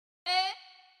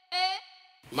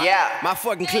Yeah. My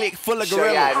fucking clique full of Show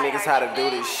gorillas. y'all niggas how to do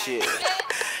this shit.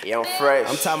 Young Phreshz.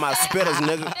 I'm talking about spitters,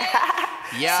 nigga.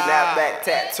 Yeah. Snapback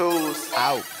tattoos.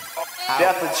 Out.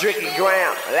 Death of Dricky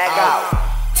Ground. Let go.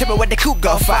 Tippin' with the coupe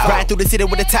go far. Riding through the city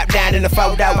with the top down in the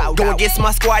photo. Go against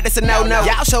my squad, that's a no-no.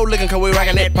 Y'all show looking cause we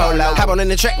rockin' that polo. Hop on in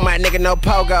the track, my nigga, no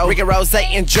pogo. Ricky Rose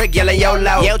and Drake yellin'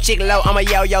 YOLO. Yo, chick low, I'm a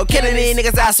yo-yo. Killin' these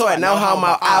niggas, I saw it, no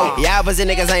homo. Out. Y'all pussy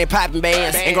niggas ain't poppin'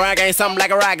 bands. And grind game something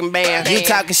like a rockin' band. You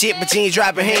talkin' shit, but you ain't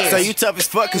droppin' hands. So you tough as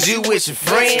fuck cause you with your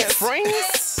friends.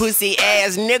 Pussy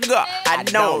ass nigga, I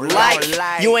don't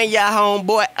like. You ain't your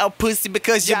homeboy a pussy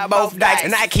because you both dykes.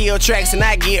 And I kill tracks and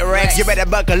I get racks. You better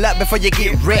buckle up before you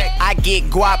get wrecked. I get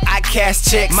guap, I cash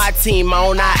checks. My team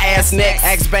on our ass next.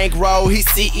 X bankroll, he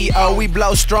CEO, we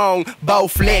blow strong,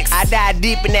 both flex. I die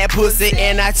deep in that pussy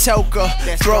and I choke her.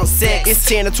 Throat sex, it's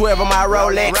 10 to 12 on my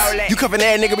Rolex. You cuffin'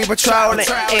 that nigga, be patrolling.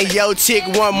 And yo chick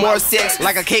want more sex.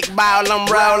 Like a kickball, I'm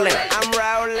rolling.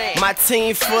 My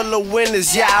team full of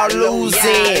winners, y'all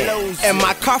losing. And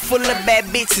my car full of bad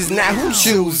bitches, now who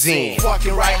choosing?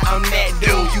 Fucking right, I'm that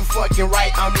dude. You fucking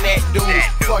right, I'm that dude.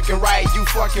 Fucking right, you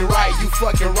fucking right, you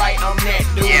fucking right, I'm that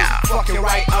dude. Fucking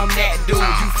right, I'm that dude.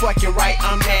 You fucking right,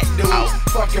 I'm that dude.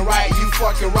 Fucking right, you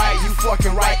fucking right, you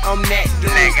fucking right, I'm that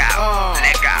dude.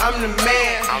 I'm the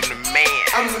man. I'm the man.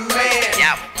 I'm the man.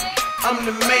 Yep. I'm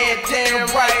the man, damn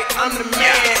right. I'm the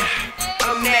man.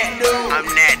 I'm that dude. I'm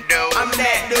that dude. I'm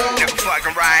that dude. Nigga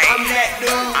fucking right. I'm that dude.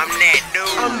 I'm that dude.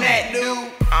 I'm that dude.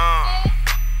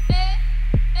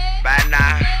 By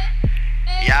now,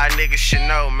 y'all niggas should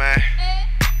know, man.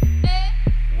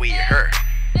 We here.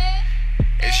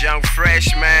 It's Young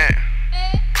Phreshz, man.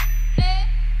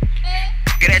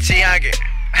 Get at your youngin'.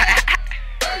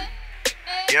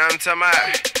 You know what I'm talking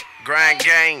about? Grind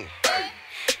gang.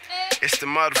 It's the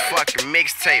motherfucking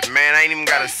mixtape, man. I ain't even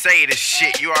gotta say this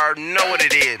shit. You already know what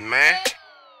it is, man.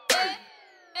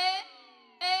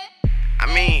 I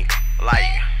mean,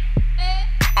 like,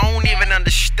 I don't even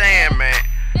understand, man.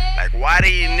 Like, why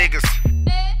these niggas,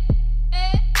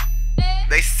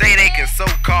 they say they can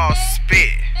so-called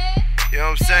spit. You know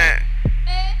what I'm saying?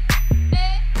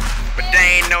 But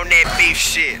they ain't on that beef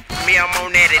shit. Me, I'm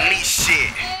on that elite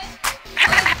shit.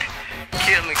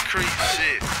 Killing creep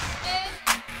shit.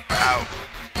 Out.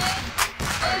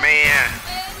 Man,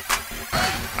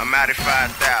 I'm out at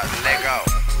 5,000. Let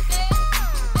go.